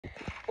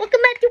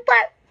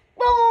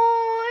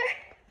more.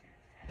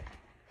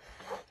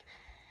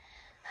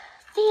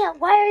 Thea,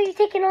 why are you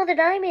taking all the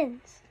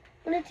diamonds?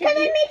 Because I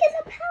make it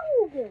a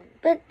power room.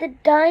 But the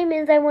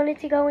diamonds, I wanted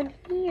to go in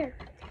here.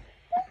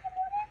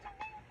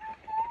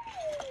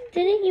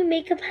 Didn't you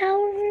make a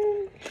power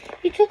room?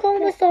 You took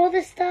almost all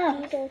the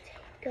stuff.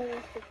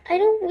 I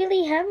don't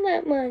really have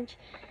that much.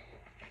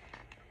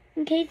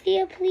 Okay,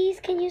 Thea, please,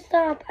 can you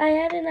stop? I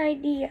had an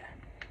idea.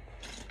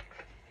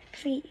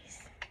 Please.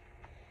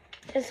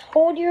 Just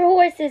hold your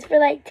horses for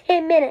like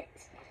 10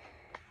 minutes.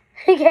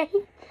 Okay?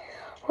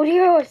 Hold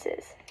your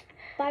horses.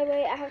 By the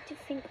way, I have to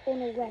think on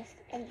the west.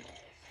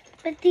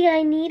 But Thea,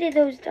 I needed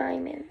those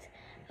diamonds.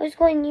 I was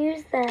going to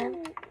use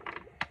them.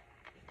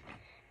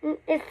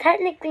 It's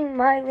technically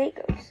my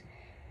Legos.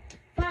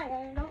 Fine,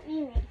 I don't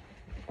need me.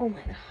 Oh my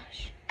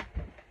gosh.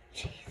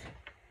 Jeez.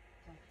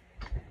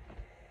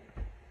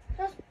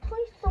 Just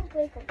please don't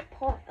break a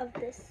part of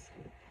this.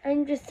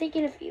 I'm just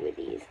taking a few of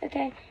these,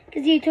 okay?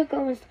 Because you took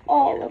almost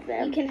all of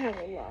them. You can have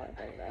a lot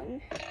of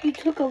them. You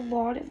took a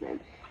lot of them.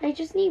 I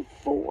just need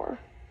 4.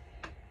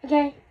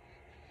 Okay?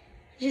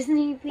 I just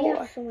need 4. We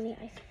have so many ice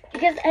cream.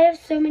 Because I have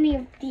so many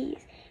of these.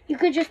 You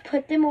could just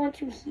put them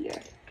onto here.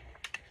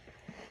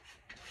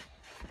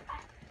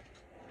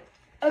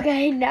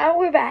 Okay, now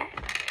we're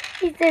back.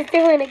 He says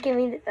they want to give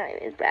me the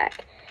diamonds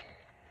back.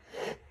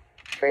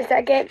 For a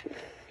second.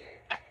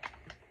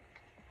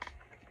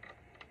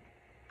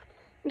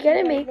 We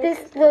gotta make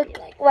this look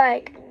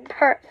like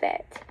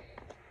perfect.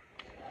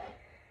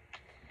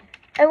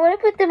 I want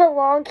to put them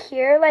along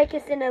here like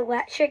it's an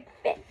electric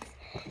fence.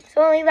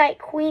 So only like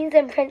queens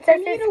and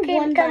princesses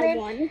can come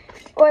in.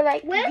 Or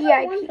like Where's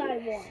VIP. a 1 by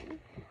 1?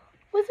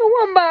 What's a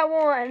 1 by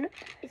 1?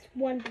 It's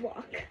 1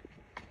 block.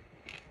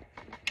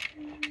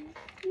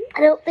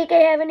 I don't think I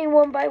have any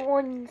 1 by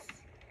 1s.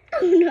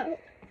 Oh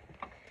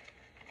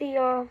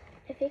no.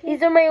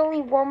 These are my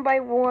only 1 by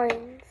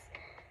 1s.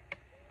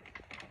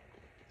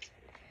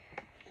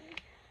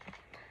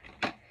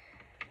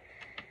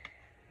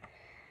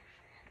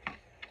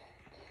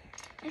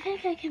 I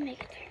think I can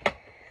make it.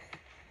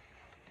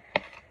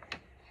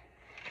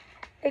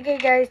 Okay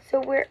guys,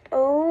 so we're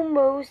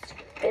almost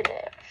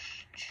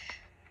finished.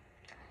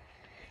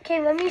 Okay,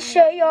 let me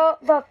show y'all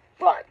the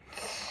front.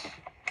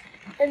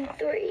 In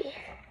 3,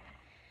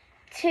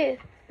 2,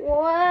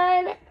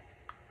 1.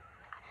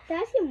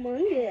 That's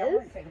humongous. I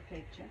want to take a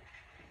picture.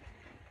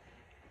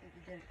 You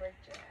did a great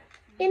job.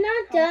 It's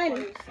not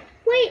done.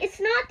 Wait, it's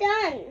not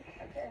done.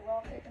 Okay, well,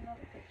 I'll take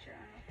another picture.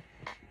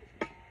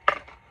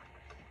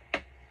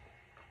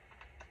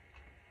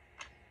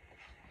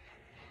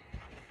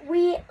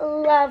 We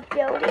love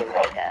building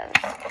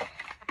Legos.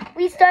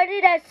 We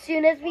started as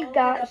soon as we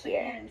got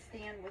here. And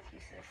stand with you,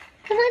 sis.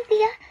 Come on,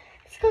 Thea.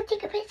 Let's go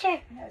take a picture.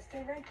 No,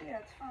 stay right there.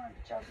 It's fine.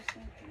 But y'all just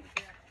need to be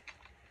there.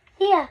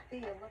 Thea.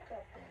 Thea, look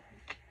up there.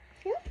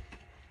 Yeah.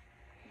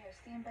 Yeah,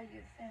 stand by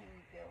your thing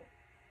you built.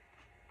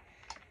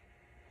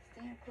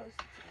 Stand closer to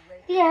the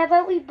lady. Thea, how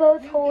about we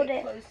both You hold get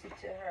it? closer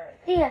to her.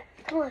 Thea,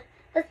 come on.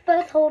 Let's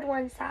both hold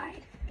one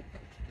side.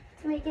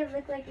 To make it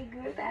look like a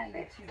group Now effort.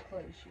 you're too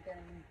close. You gotta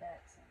move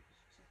back some.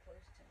 You're too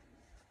close to me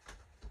now.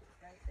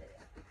 Right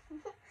there.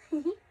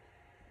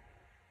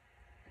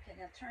 Okay,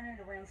 now turn it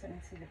around so I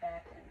can see the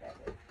back end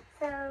of it.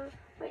 So,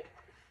 wait.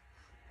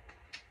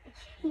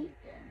 There you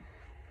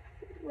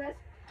go.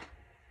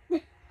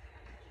 Let's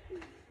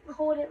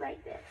hold it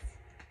like this.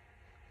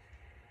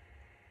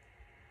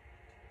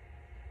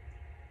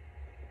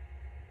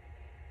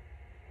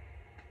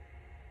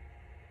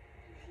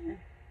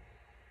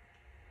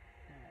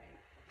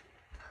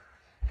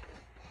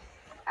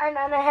 And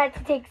then I had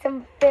to take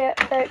some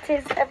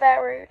photos of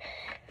our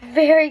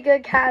very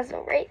good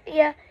castle, right?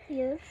 Yeah,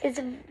 Yes. it's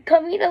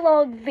coming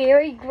along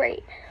very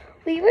great.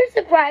 We were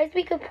surprised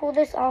we could pull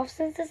this off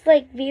since it's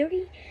like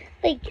very,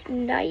 like,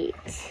 night.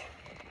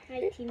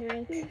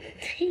 1990.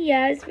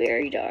 Yeah, it's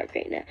very dark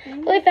right now.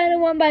 Oh, I found a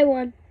 1 by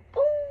 1.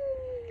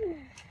 Oh.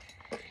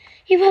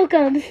 You're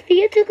welcome.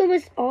 Thea took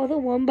almost all the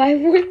 1 by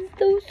 1s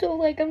though, so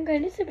like I'm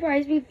kind of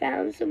surprised we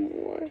found some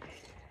more.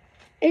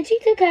 And she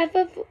took half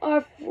of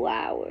our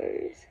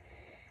flowers.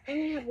 I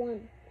only have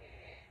 1.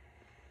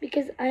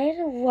 Because I had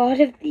a lot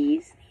of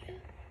these.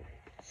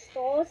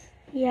 Stars?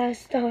 Yeah,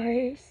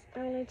 stars. I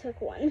only took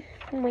 1.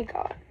 Oh my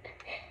god.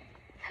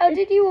 How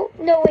did you...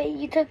 No, wait,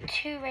 you took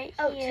 2 right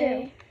Oh,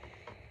 here. 2.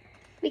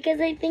 Because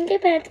I think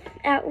I've had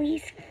at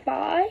least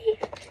 5.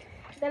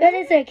 That That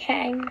is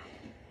okay.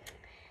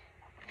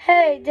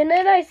 Hey,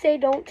 didn't I say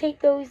don't take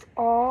those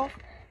off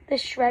the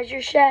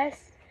treasure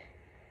chest?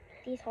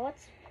 These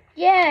hearts?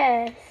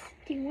 Yes.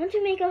 Do you want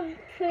to make a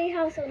pretty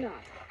house or not?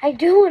 I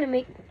do want to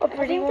make a I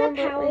pretty think one,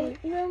 the but power wait.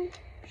 room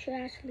should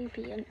actually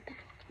be in the back.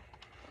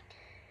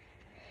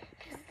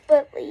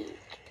 But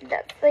like,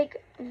 that's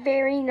like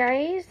very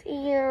nice,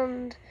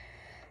 and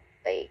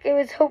like I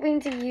was hoping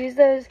to use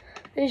those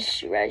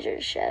treasure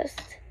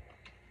chests.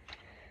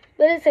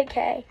 But it's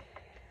okay.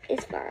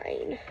 It's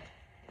fine.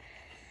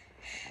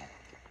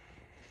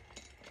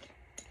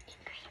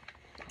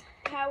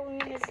 Power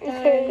room is done.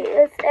 Okay,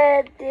 let's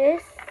add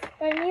this.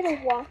 But I need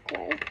a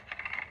walkway.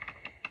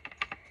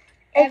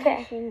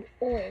 everything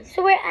is.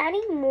 So we're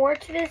adding more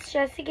to this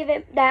just to give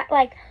it that,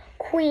 like,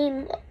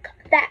 queen look.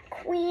 That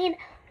queen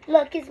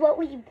look is what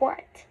we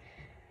want.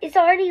 It's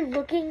already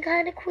looking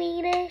kind of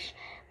queenish,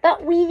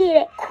 but we need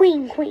it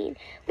queen.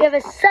 We have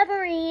a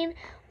submarine,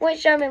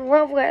 which I'm in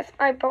love with.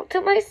 I built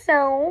it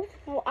myself.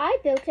 Well, I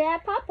built it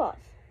at Papa's.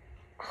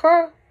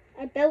 Huh?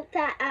 I built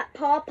that at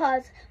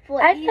Papa's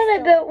for I Easter. thought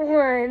I built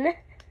one.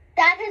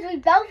 That's because we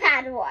both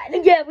had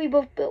one. Yeah, we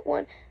both built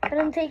one. But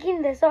I'm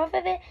taking this off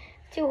of it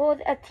to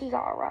hold a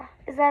tiara.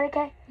 Is that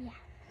okay? Yeah.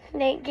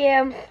 Thank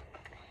you.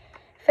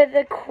 For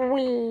the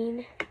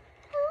queen.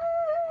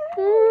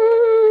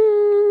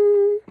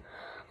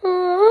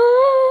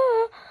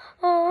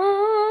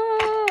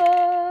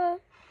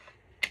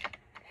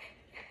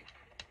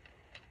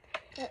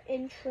 The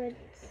entrance.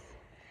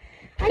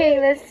 Okay,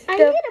 let's I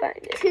go need find a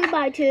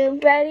it.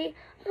 2x2. Ready?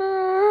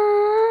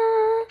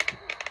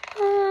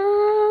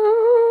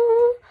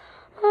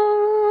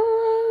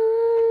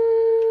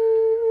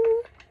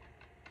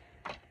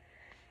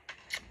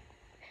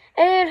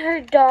 And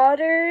her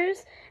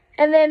daughters.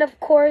 And then, of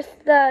course,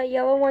 the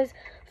yellow one's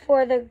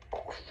for the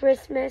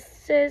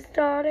Christmas's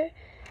daughter.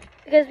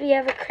 Because we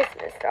have a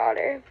Christmas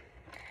daughter.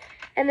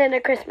 And then a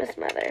Christmas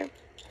mother.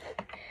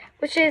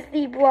 Which is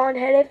the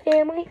blonde-headed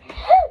family.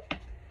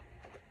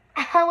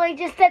 How I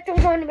just stepped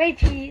on one of my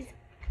cheese.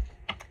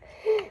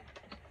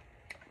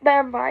 But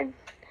I'm fine.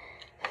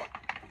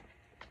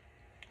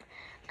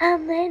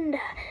 I'm Linda,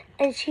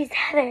 and she's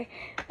Heather.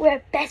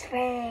 We're best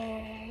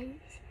friends.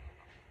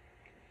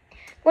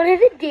 One of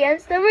the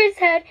dance numbers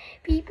had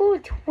people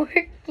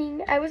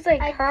twerking. I was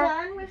like, I'm huh?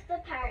 done with the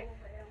power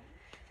room.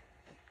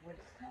 What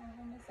kind of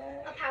room is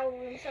that? A power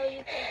room, so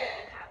you can get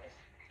your powers.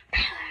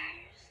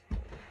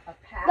 A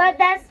palace? But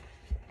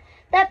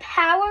the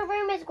power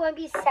room is going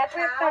to be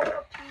separate from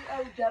Power,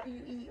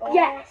 P-O-W-E-R?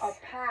 Yes. A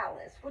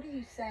palace. What are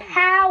you saying?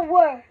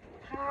 power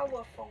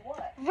Power for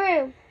what?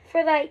 room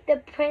for like the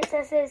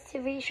princesses to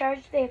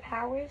recharge their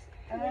powers.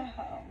 Oh.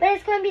 But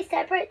it's going to be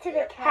separate to the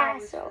Their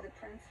powers castle. For the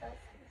princesses?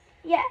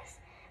 Yes,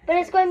 but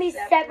it's going to be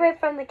separate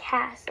from the Oh,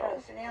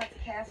 castle. so now it's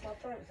a castle. I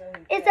thought it was a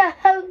hotel. It's a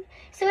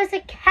so it's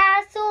a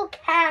castle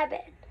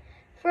cabin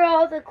for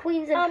all the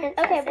queens and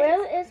princesses. Okay,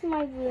 where is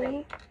my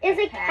room? It's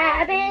a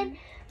cabin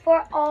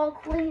for all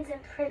queens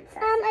and princesses.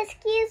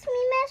 Excuse me,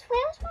 miss,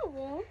 where's my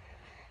room?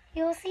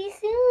 You'll see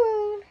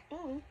soon.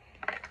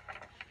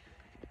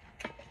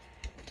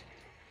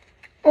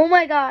 Oh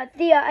my God,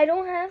 Thea, I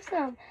don't have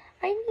some.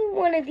 I need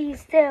one of these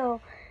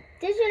still.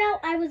 Did you know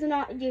I was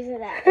not using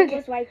that? It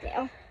was right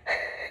there.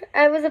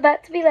 I was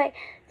about to be like,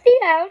 Thea,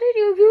 how did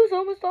you use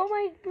almost all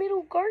my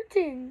little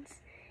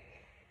cartons?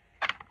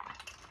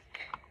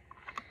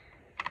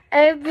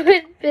 I've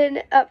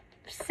been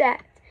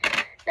upset.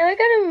 Now I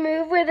gotta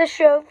move where the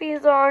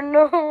trophies are.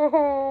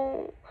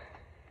 No.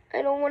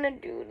 I don't want to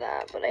do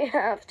that, but I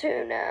have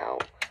to now.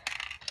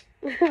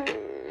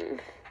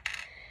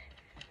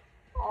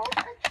 All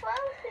the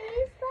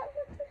trophies.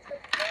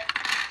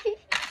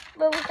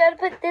 But we gotta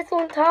put this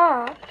on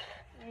top.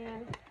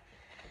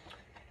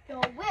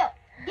 Yo, Will,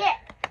 get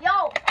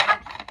yo.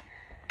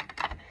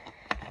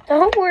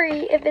 Don't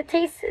worry, if it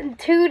takes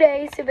 2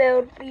 days to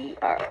build, we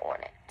are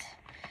on it.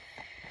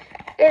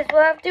 Yes,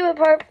 we'll have to do a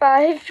part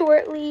 5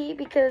 shortly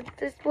because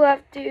this we'll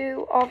have to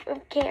do off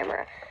of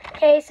camera.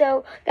 Okay,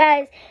 so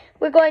guys,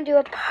 we're going to do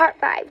a part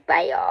 5.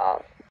 Bye, y'all.